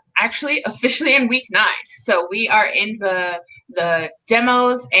are actually officially in week 9. So we are in the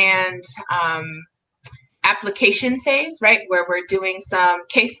demos and application phase, right, where we're doing some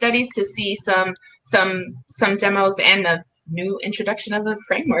case studies to see some demos and a new introduction of a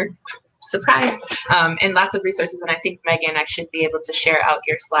framework. Surprise. And lots of resources. And I think, Megan, I should be able to share out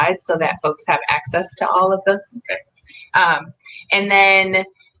your slides so that folks have access to all of them. Okay. And then,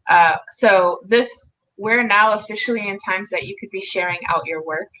 so we're now officially in times that you could be sharing out your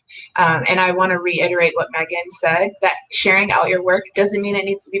work. And I want to reiterate what Megan said, that sharing out your work doesn't mean it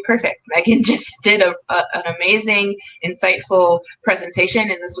needs to be perfect. Megan just did an amazing, insightful presentation,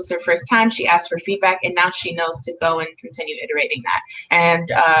 and this was her first time. She asked for feedback, and now she knows to go and continue iterating that.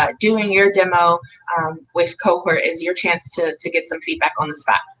 And doing your demo with Cohort is your chance to get some feedback on the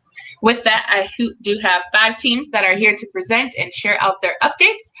spot. With that, I do have 5 teams that are here to present and share out their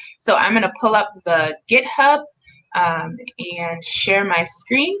updates. So I'm going to pull up the GitHub and share my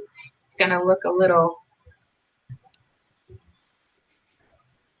screen. It's going to look a little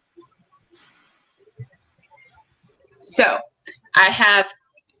So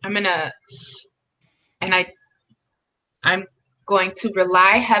I'm going to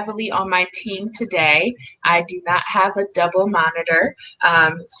rely heavily on my team today. I do not have a double monitor,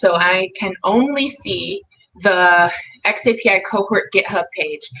 so I can only see the xAPI Cohort GitHub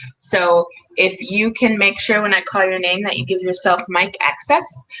page. So if you can make sure when I call your name that you give yourself mic access.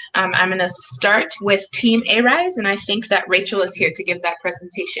 I'm going to start with Team ARISE, and I think that Rachel is here to give that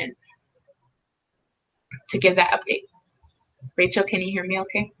presentation, to give that update. Rachel, can you hear me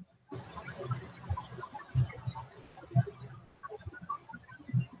okay?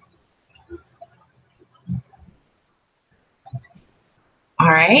 All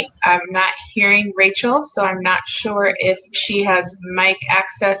right, I'm not hearing Rachel, so I'm not sure if she has mic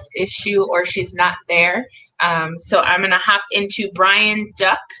access issue or she's not there. So I'm gonna hop into Brian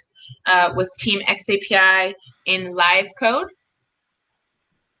Duck with Team xAPI in live code.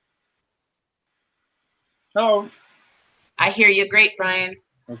 Hello. I hear you great, Brian.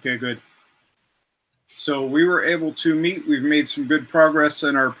 Okay, good. So we were able to meet. We've made some good progress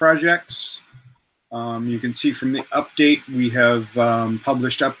in our projects. You can see from the update, we have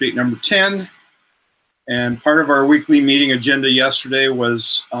published update number 10. And part of our weekly meeting agenda yesterday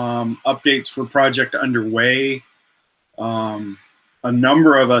was updates for project underway. A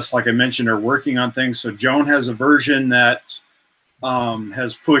number of us, like I mentioned, are working on things. So Joan has a version that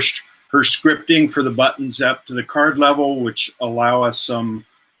has pushed her scripting for the buttons up to the card level, which allow us some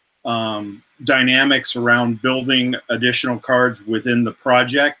dynamics around building additional cards within the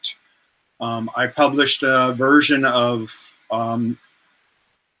project. I published a version of,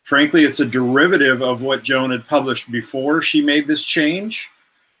 frankly, it's a derivative of what Joan had published before she made this change.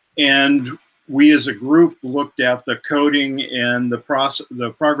 And we as a group looked at the coding and the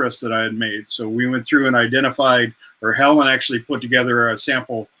progress that I had made. So we went through and identified, or Helen actually put together a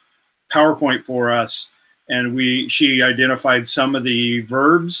sample PowerPoint for us. And she identified some of the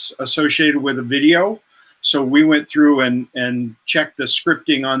verbs associated with the video. So we went through and checked the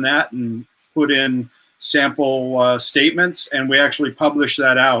scripting on that and put in sample statements, and we actually published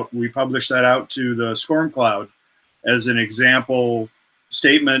that out. We published that out to the SCORM Cloud as an example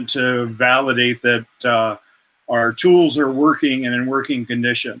statement to validate that our tools are working and in working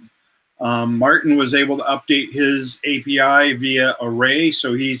condition. Martin was able to update his API via Array,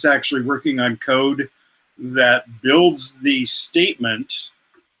 so he's actually working on code that builds the statement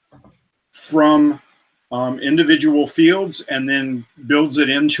from individual fields and then builds it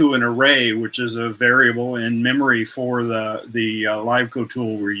into an array, which is a variable in memory for the LiveCode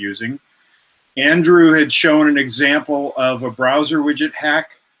tool we're using. Andrew had shown an example of a browser widget hack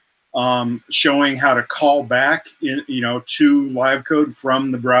showing how to call back to LiveCode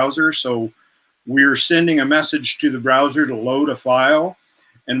from the browser. So we're sending a message to the browser to load a file.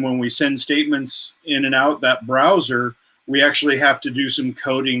 And when we send statements in and out that browser, we actually have to do some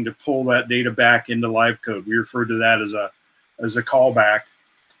coding to pull that data back into LiveCode. We refer to that as a callback.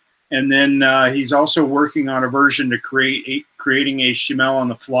 And then he's also working on a version to creating HTML on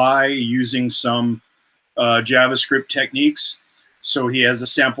the fly using some JavaScript techniques. So he has a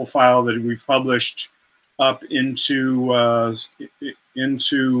sample file that we've published up into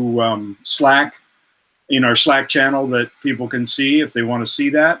Slack, in our Slack channel, that people can see if they want to see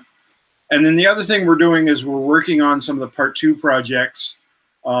that. And then the other thing we're doing is we're working on some of the part 2 projects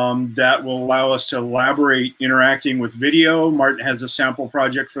that will allow us to elaborate interacting with video. Martin has a sample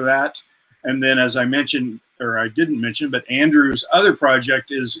project for that. And then, as I mentioned, or I didn't mention, but Andrew's other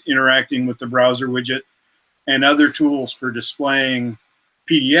project is interacting with the browser widget and other tools for displaying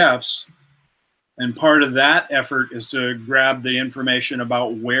PDFs. And part of that effort is to grab the information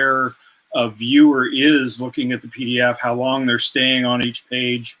about where a viewer is looking at the PDF, how long they're staying on each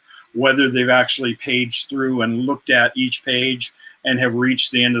page, whether they've actually paged through and looked at each page and have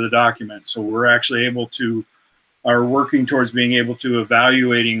reached the end of the document. So we're actually are working towards being able to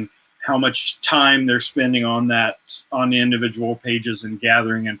evaluating how much time they're spending on the individual pages and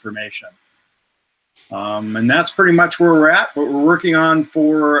gathering information. And that's pretty much where we're at. What we're working on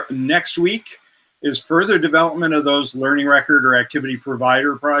for next week is further development of those learning record or activity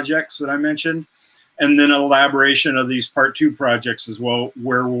provider projects that I mentioned, and then elaboration of these part 2 projects as well,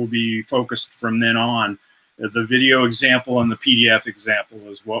 where we'll be focused from then on. The video example and the PDF example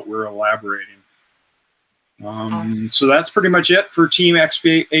is what we're elaborating. Awesome. So that's pretty much it for Team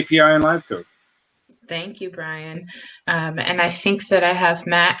xAPI and LiveCode. Thank you, Brian. And I think that I have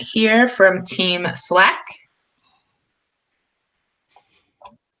Matt here from Team Slack.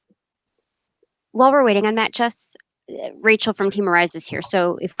 While we're waiting on Matt, Rachel from Team Arise is here,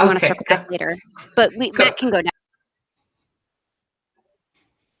 so if we want to circle back later. But Matt can go now.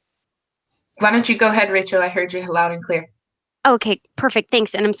 Why don't you go ahead, Rachel? I heard you loud and clear. Okay, perfect.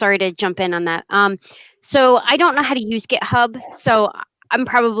 Thanks. And I'm sorry to jump in on that. So I don't know how to use GitHub, so I'm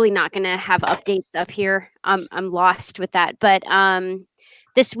probably not going to have updates up here. I'm lost with that. But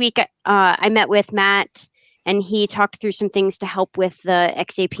this week I met with Matt, and he talked through some things to help with the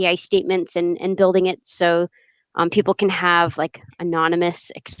xAPI statements and building it so people can have like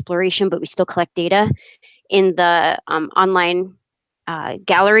anonymous exploration, but we still collect data in the online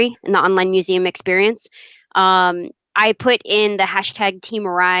gallery, in the online museum experience. I put in the hashtag Team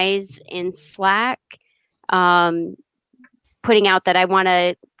Arise in Slack, putting out that I want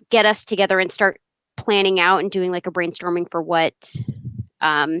to get us together and start planning out and doing like a brainstorming for what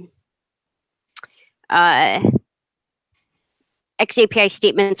xAPI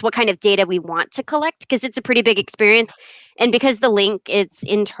statements, what kind of data we want to collect, because it's a pretty big experience. And because the link it's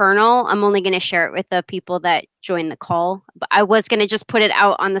internal, I'm only going to share it with the people that join the call. But I was going to just put it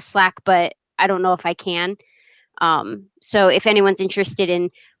out on the Slack, but I don't know if I can. So if anyone's interested in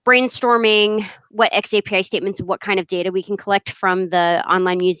brainstorming what xAPI statements and what kind of data we can collect from the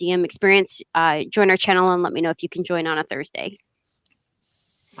online museum experience, join our channel and let me know if you can join on a Thursday.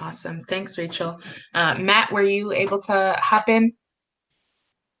 Awesome. Thanks, Rachel. Matt, were you able to hop in?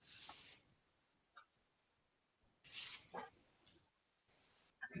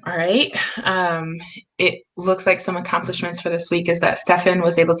 All right. It looks like some accomplishments for this week is that Stefan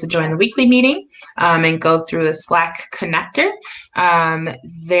was able to join the weekly meeting and go through a Slack connector.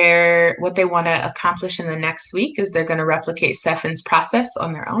 What they want to accomplish in the next week is they're going to replicate Stefan's process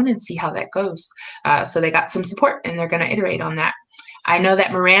on their own and see how that goes. So they got some support and they're going to iterate on that. I know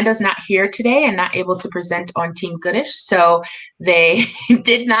that Miranda's not here today and not able to present on Team Goodish, so they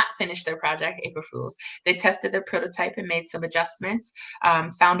did not finish their project, April Fools. They tested their prototype and made some adjustments,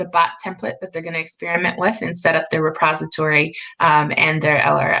 found a bot template that they're going to experiment with and set up their repository and their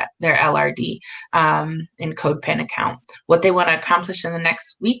LRD and CodePen account. What they want to accomplish in the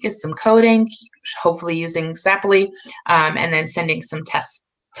next week is some coding, hopefully using xAPI, and then sending some test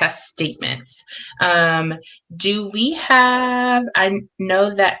statements. Do we have, I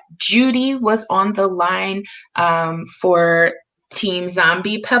know that Judy was on the line for Team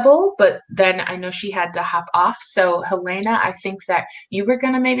Zombie Pebble, but then I know she had to hop off. So Helena, I think that you were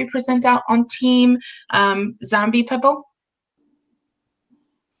going to maybe present out on Team Zombie Pebble.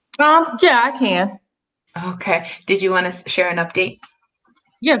 Yeah, I can. Okay. Did you want to share an update?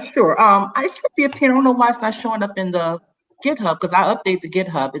 Yeah, sure. It should be appearing. I don't know why it's not showing up in the GitHub, because I update the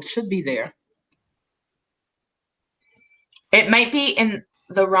GitHub. It should be there. It might be in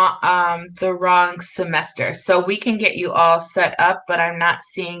the wrong semester. So we can get you all set up, but I'm not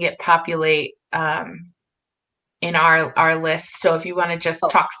seeing it populate in our list. So if you want to just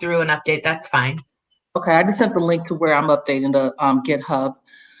talk through an update, that's fine. Okay, I just sent the link to where I'm updating the GitHub.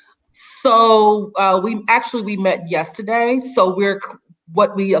 So we met yesterday. So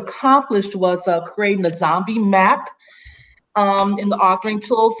what we accomplished was creating a zombie map in the authoring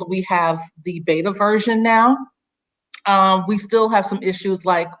tool. So we have the beta version now. We still have some issues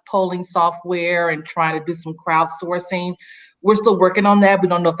like polling software and trying to do some crowdsourcing. We're still working on that. We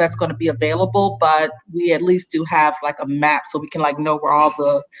don't know if that's going to be available, but we at least do have like a map so we can like know where all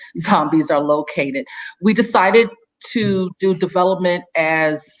the zombies are located. We decided to do development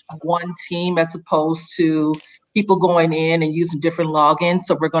as one team as opposed to people going in and using different logins.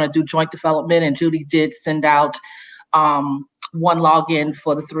 So we're going to do joint development, and Judy did send out one login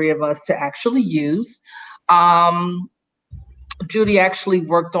for the three of us to actually use. Judy actually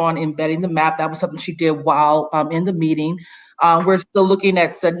worked on embedding the map. That was something she did while in the meeting. We're still looking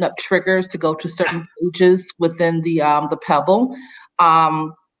at setting up triggers to go to certain pages within the Pebble.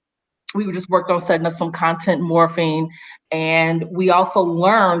 We just worked on setting up some content morphing, and we also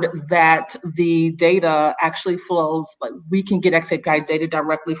learned that the data actually flows, like we can get xAPI data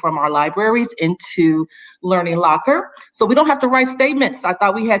directly from our libraries into Learning Locker. So we don't have to write statements. I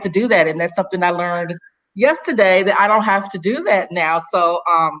thought we had to do that, and that's something I learned yesterday, that I don't have to do that now. So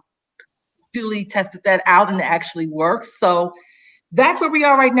Julie tested that out and it actually works. So that's where we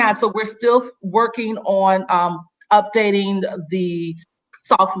are right now. So we're still working on updating the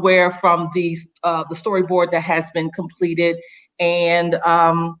software from the storyboard that has been completed, and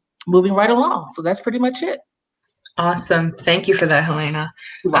moving right along. So that's pretty much it. Awesome. Thank you for that, Helena.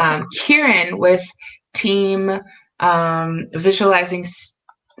 Kieran with Team Visualizing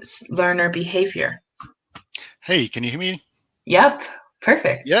Learner Behavior. Hey, can you hear me? Yep.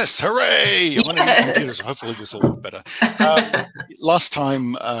 Perfect. Yes, hooray! I'm on a new computer, so hopefully this will look better. Last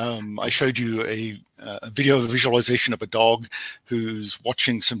time I showed you a video of a visualization of a dog who's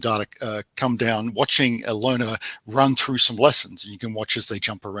watching some data come down, watching a learner run through some lessons, and you can watch as they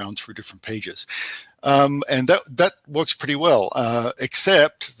jump around through different pages. And that works pretty well,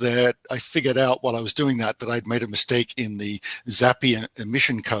 except that I figured out while I was doing that I'd made a mistake in the xAPI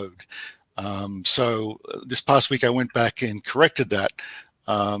emission code. So this past week I went back and corrected that.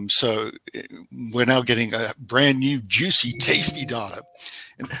 So we're now getting a brand new, juicy, tasty data.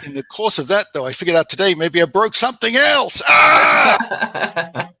 In the course of that, though, I figured out today maybe I broke something else.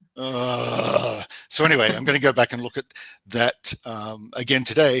 So anyway, I'm going to go back and look at that again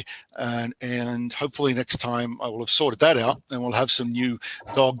today, and hopefully next time I will have sorted that out, and we'll have some new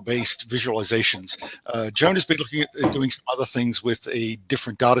dog-based visualizations. Joan has been looking at doing some other things with a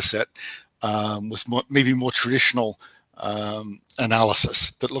different data set, with maybe more traditional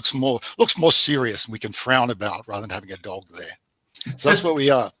analysis that looks more serious and we can frown about rather than having a dog there. So that's where we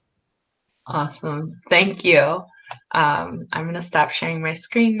are. Awesome. Thank you. I'm going to stop sharing my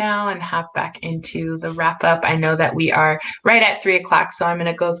screen now and hop back into the wrap up. I know that we are right at 3 o'clock, so I'm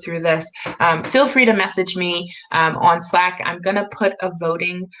going to go through this. Feel free to message me on Slack. I'm going to put a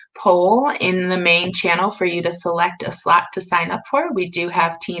voting poll in the main channel for you to select a slot to sign up for. We do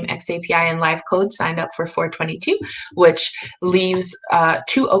have Team xAPI and Live Code signed up for 422, which leaves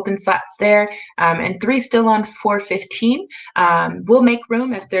 2 open slots there and 3 still on 415. We'll make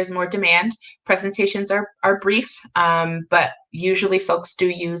room if there's more demand. Presentations are brief, but usually folks do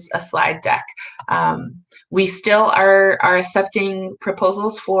use a slide deck. We still are accepting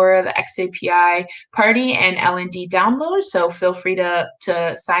proposals for the xAPI party and L&D download, so feel free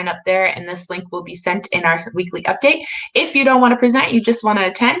to sign up there, and this link will be sent in our weekly update. If you don't want to present, you just want to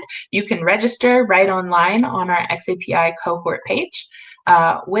attend, you can register right online on our xAPI cohort page.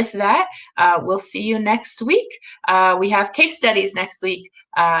 With that, we'll see you next week. We have case studies next week,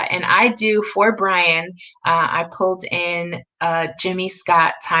 and I do for Brian. I pulled in Jimmy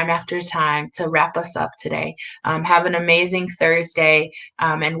Scott time after time to wrap us up today. Have an amazing Thursday,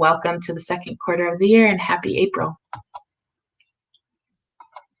 and welcome to the second quarter of the year, and happy April.